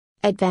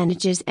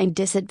Advantages and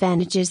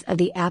disadvantages of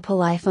the Apple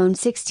iPhone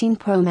 16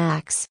 Pro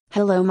Max.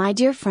 Hello my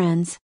dear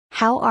friends,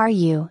 how are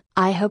you?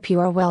 I hope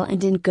you are well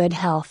and in good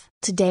health.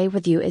 Today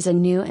with you is a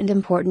new and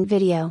important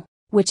video,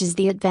 which is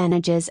the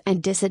advantages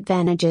and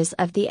disadvantages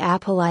of the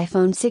Apple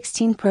iPhone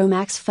 16 Pro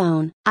Max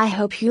phone. I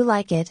hope you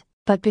like it,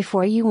 but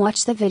before you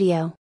watch the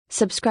video,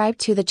 subscribe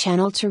to the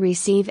channel to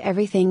receive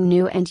everything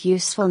new and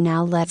useful.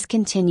 Now let's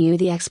continue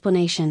the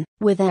explanation.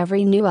 With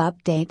every new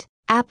update,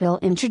 Apple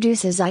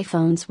introduces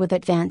iPhones with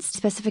advanced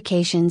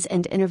specifications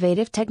and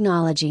innovative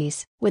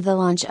technologies. With the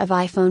launch of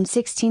iPhone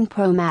 16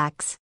 Pro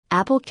Max,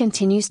 Apple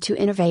continues to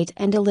innovate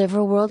and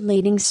deliver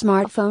world-leading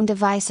smartphone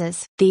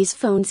devices. These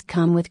phones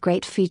come with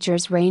great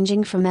features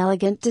ranging from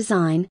elegant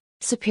design,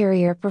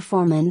 superior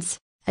performance,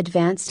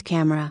 advanced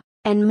camera,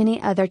 and many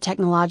other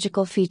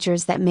technological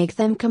features that make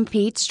them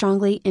compete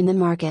strongly in the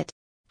market.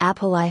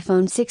 Apple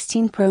iPhone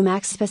 16 Pro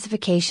Max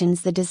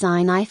specifications. The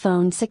design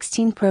iPhone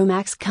 16 Pro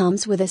Max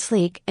comes with a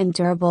sleek and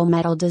durable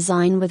metal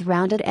design with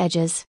rounded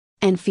edges,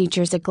 and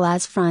features a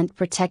glass front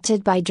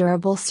protected by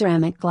durable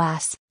ceramic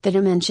glass. The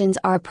dimensions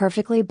are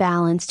perfectly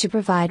balanced to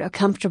provide a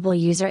comfortable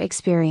user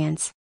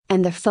experience,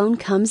 and the phone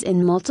comes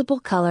in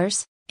multiple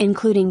colors,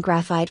 including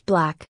graphite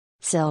black,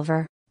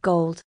 silver,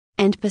 gold,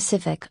 and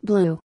Pacific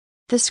blue.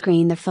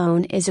 The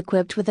phone is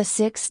equipped with a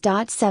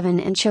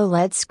 6.7-inch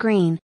OLED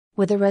screen,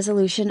 with a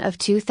resolution of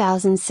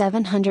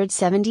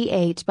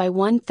 2778 by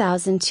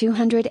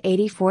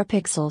 1284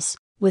 pixels,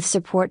 with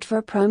support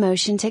for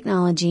ProMotion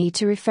technology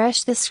to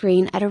refresh the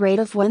screen at a rate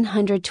of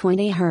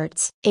 120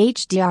 Hz.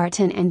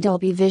 HDR10 and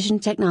Dolby Vision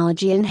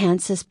technology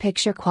enhances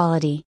picture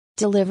quality,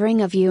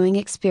 delivering a viewing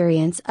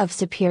experience of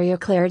superior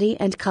clarity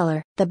and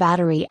color. The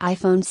battery.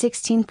 iPhone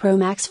 16 Pro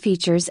Max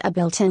features a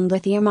built-in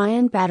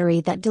lithium-ion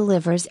battery that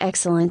delivers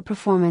excellent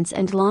performance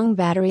and long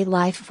battery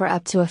life for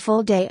up to a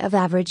full day of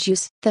average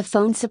use. The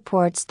phone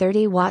supports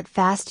 30-watt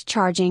fast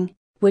charging,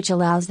 which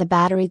allows the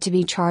battery to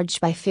be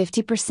charged by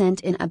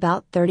 50% in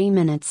about 30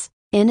 minutes,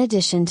 in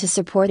addition to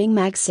supporting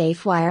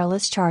MagSafe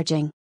wireless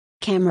charging.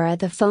 Camera.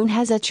 The phone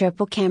has a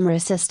triple camera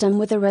system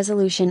with a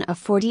resolution of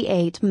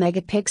 48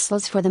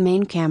 megapixels for the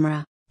main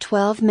camera,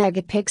 12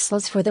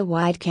 megapixels for the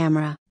wide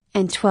camera,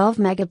 and 12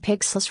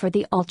 megapixels for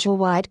the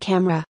ultra-wide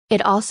camera.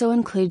 It also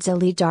includes a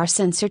LiDAR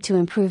sensor to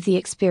improve the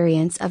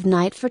experience of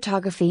night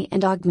photography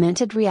and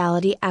augmented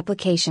reality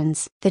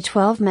applications. The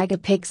 12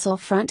 megapixel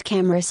front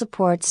camera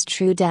supports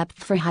true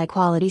depth for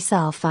high-quality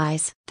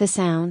selfies. The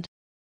sound.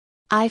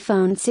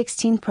 iPhone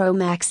 16 Pro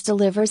Max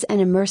delivers an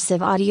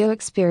immersive audio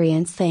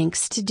experience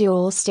thanks to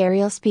dual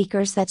stereo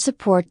speakers that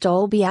support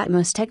Dolby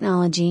Atmos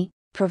technology,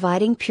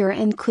 providing pure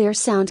and clear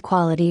sound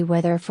quality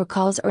whether for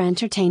calls or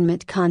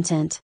entertainment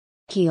content.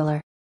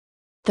 Killer.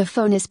 The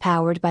phone is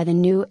powered by the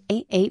new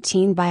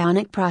A18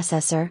 Bionic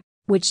processor,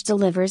 which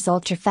delivers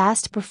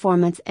ultra-fast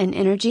performance and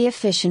energy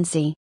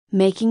efficiency,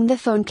 making the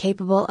phone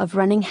capable of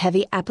running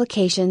heavy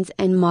applications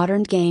and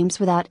modern games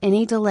without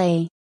any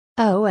delay.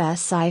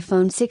 OS.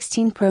 iPhone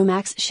 16 Pro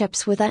Max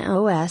ships with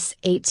iOS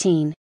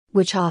 18,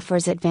 which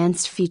offers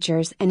advanced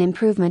features and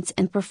improvements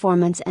in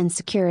performance and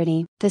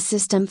security. The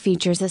system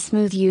features a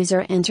smooth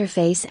user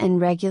interface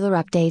and regular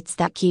updates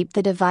that keep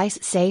the device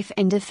safe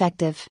and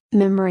effective.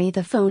 Memory.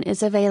 The phone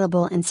is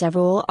available in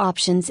several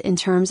options in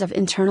terms of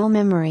internal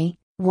memory: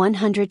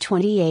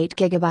 128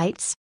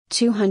 GB,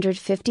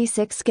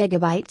 256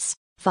 GB,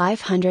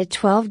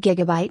 512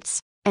 GB,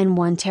 and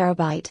 1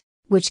 TB.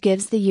 Which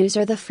gives the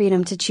user the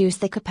freedom to choose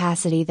the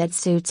capacity that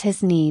suits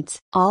his needs.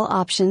 All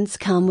options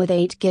come with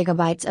 8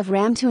 GB of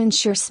RAM to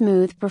ensure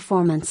smooth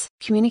performance.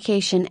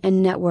 Communication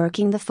and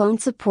networking. The phone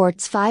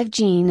supports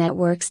 5G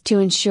networks to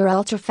ensure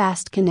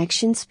ultra-fast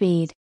connection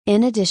speed,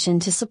 in addition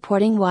to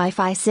supporting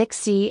Wi-Fi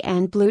 6E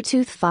and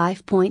Bluetooth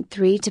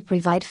 5.3 to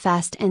provide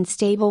fast and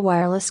stable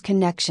wireless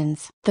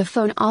connections. The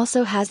phone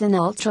also has an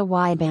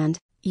ultra-wideband,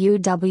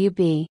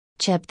 UWB,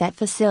 chip that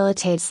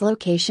facilitates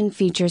location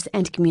features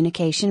and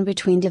communication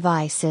between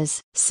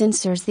devices.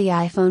 Sensors. The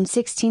iPhone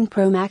 16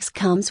 Pro Max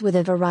comes with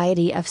a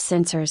variety of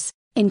sensors,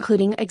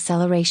 including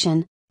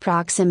acceleration,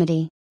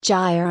 proximity,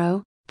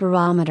 gyro,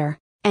 barometer,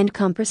 and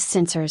compass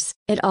sensors.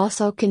 It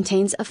also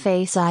contains a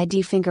Face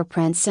ID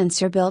fingerprint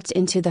sensor built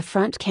into the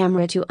front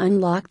camera to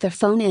unlock the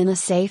phone in a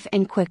safe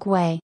and quick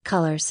way.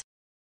 Colors.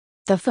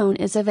 The phone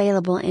is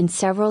available in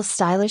several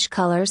stylish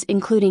colors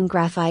including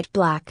graphite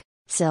black,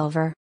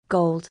 silver,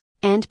 gold,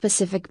 and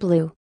Pacific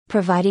blue,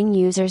 providing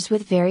users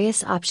with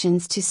various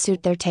options to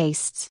suit their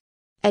tastes.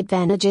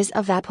 Advantages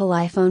of Apple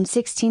iPhone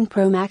 16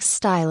 Pro Max.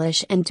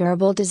 Stylish and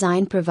durable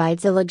design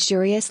provides a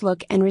luxurious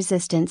look and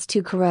resistance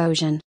to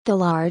corrosion. The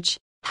large,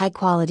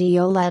 high-quality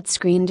OLED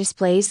screen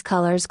displays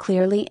colors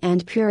clearly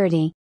and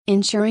purity,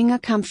 ensuring a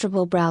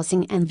comfortable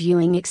browsing and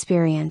viewing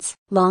experience.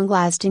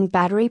 Long-lasting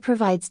battery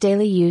provides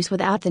daily use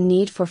without the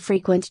need for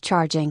frequent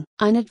charging.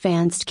 An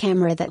advanced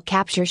camera that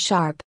captures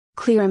sharp,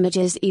 clear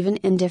images even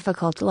in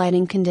difficult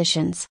lighting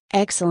conditions.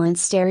 Excellent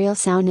stereo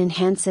sound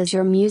enhances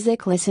your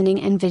music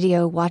listening and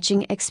video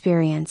watching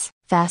experience.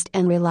 Fast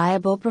and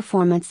reliable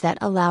performance that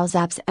allows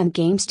apps and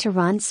games to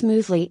run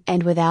smoothly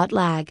and without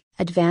lag.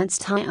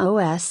 Advanced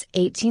iOS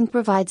 18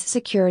 provides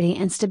security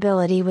and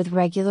stability with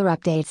regular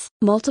updates.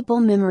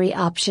 Multiple memory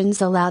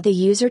options allow the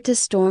user to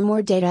store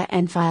more data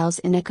and files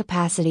in a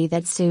capacity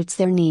that suits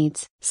their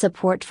needs.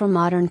 Support for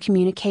modern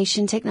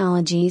communication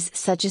technologies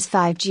such as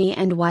 5G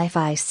and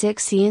Wi-Fi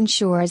 6E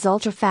ensures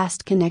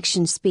ultra-fast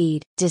connection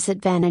speed.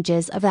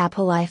 Disadvantages of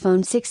Apple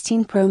iPhone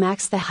 16 Pro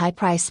Max. The high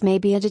price may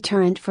be a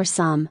deterrent for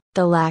some.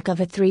 The lack of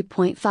a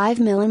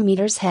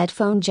 3.5mm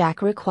headphone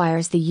jack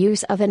requires the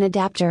use of an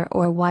adapter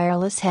or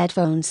wireless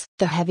headphones.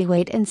 The heavy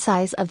weight and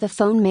size of the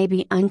phone may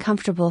be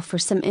uncomfortable for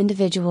some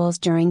individuals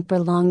during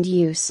prolonged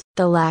use.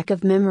 The lack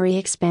of memory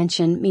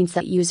expansion means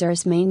that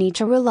users may need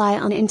to rely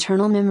on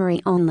internal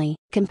memory only.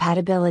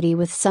 Compatibility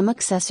with some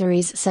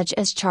accessories such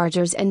as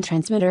chargers and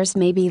transmitters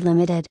may be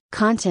limited.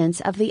 Contents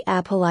of the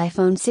Apple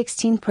iPhone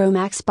 16 Pro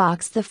Max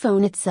box. The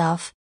phone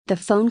itself. The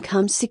phone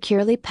comes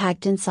securely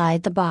packed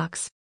inside the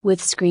box,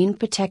 with screen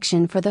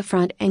protection for the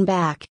front and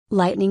back.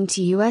 Lightning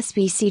to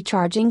USB-C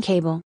charging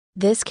cable.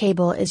 This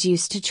cable is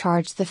used to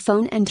charge the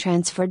phone and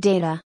transfer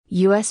data.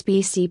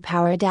 USB-C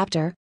power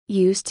adapter,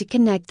 used to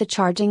connect the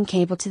charging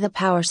cable to the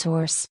power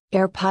source.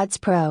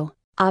 AirPods Pro,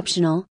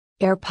 optional.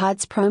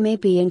 AirPods Pro may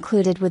be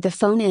included with the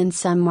phone in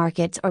some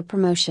markets or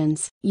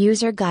promotions.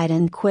 User guide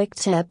and quick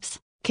tips,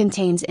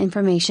 contains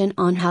information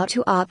on how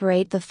to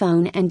operate the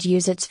phone and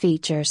use its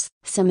features.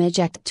 SIM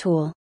eject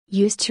tool,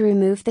 used to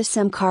remove the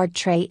SIM card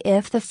tray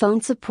if the phone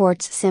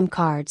supports SIM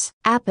cards.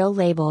 Apple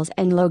labels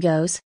and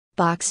logos.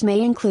 Box may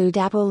include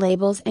Apple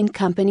labels and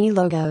company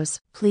logos.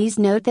 Please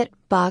note that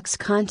box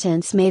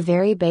contents may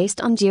vary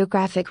based on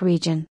geographic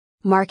region.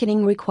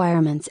 Marketing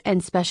requirements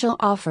and special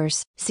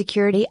offers.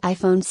 Security.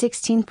 iPhone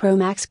 16 Pro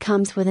Max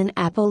comes with an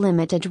Apple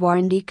Limited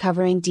warranty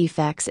covering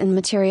defects in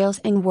materials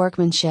and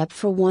workmanship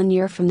for 1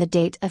 year from the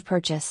date of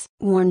purchase.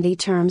 Warranty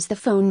terms. The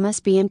phone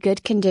must be in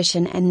good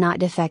condition and not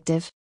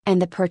defective,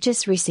 and the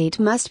purchase receipt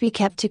must be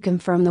kept to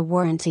confirm the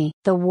warranty.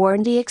 The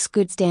warranty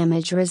excludes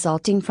damage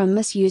resulting from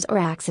misuse or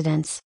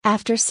accidents.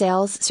 After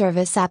sales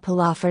service.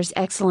 Apple offers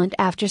excellent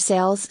after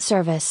sales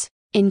service,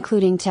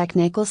 including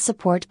technical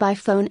support by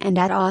phone and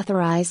at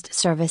authorized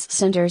service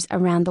centers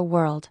around the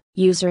world.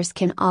 Users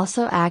can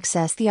also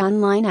access the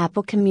online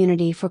Apple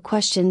community for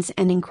questions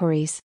and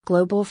inquiries.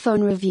 Global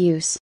phone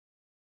reviews.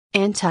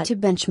 Antutu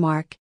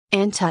benchmark.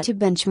 Antutu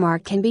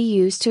benchmark can be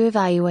used to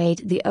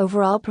evaluate the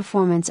overall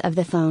performance of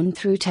the phone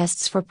through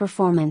tests for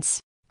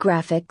performance,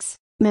 graphics,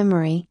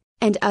 memory,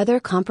 and other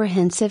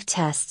comprehensive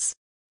tests.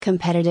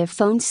 Competitive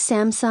phones.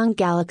 Samsung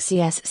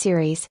Galaxy S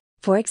series,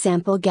 for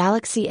example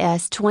Galaxy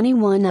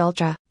S21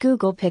 Ultra.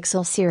 Google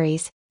Pixel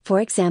series, for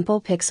example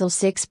Pixel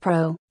 6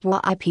 Pro.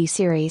 Huawei P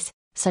series,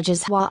 such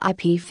as Huawei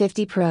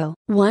P50 Pro.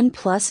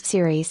 OnePlus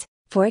series,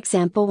 for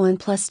example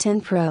OnePlus 10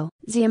 Pro.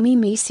 Xiaomi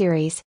Mi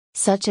series,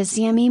 such as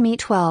Xiaomi Mi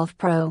 12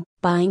 Pro.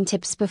 Buying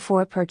tips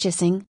before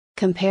purchasing.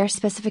 Compare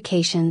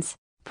specifications,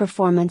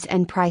 performance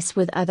and price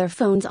with other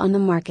phones on the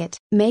market.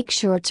 Make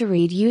sure to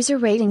read user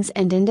ratings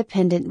and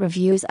independent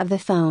reviews of the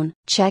phone.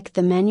 Check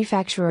the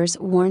manufacturer's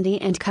warranty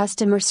and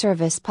customer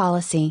service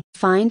policy.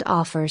 Find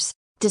offers,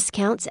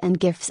 discounts and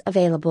gifts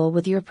available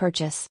with your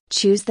purchase.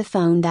 Choose the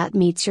phone that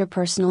meets your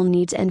personal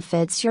needs and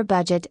fits your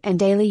budget and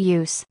daily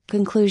use.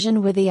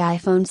 Conclusion. With the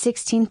iPhone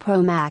 16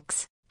 Pro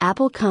Max,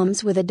 Apple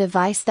comes with a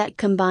device that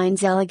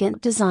combines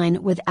elegant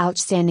design with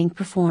outstanding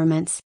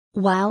performance,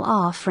 while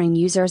offering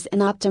users an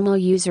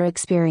optimal user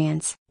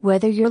experience.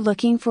 Whether you're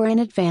looking for an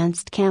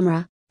advanced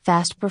camera,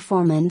 fast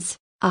performance,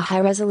 a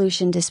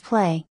high-resolution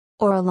display,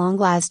 or a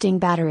long-lasting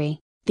battery,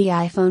 the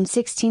iPhone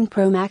 16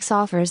 Pro Max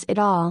offers it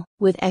all.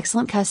 With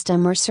excellent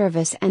customer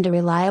service and a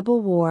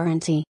reliable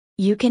warranty,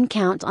 you can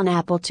count on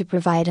Apple to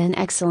provide an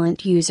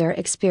excellent user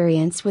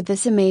experience with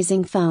this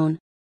amazing phone.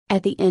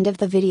 At the end of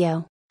the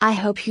video, I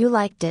hope you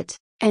liked it,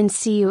 and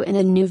see you in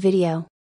a new video.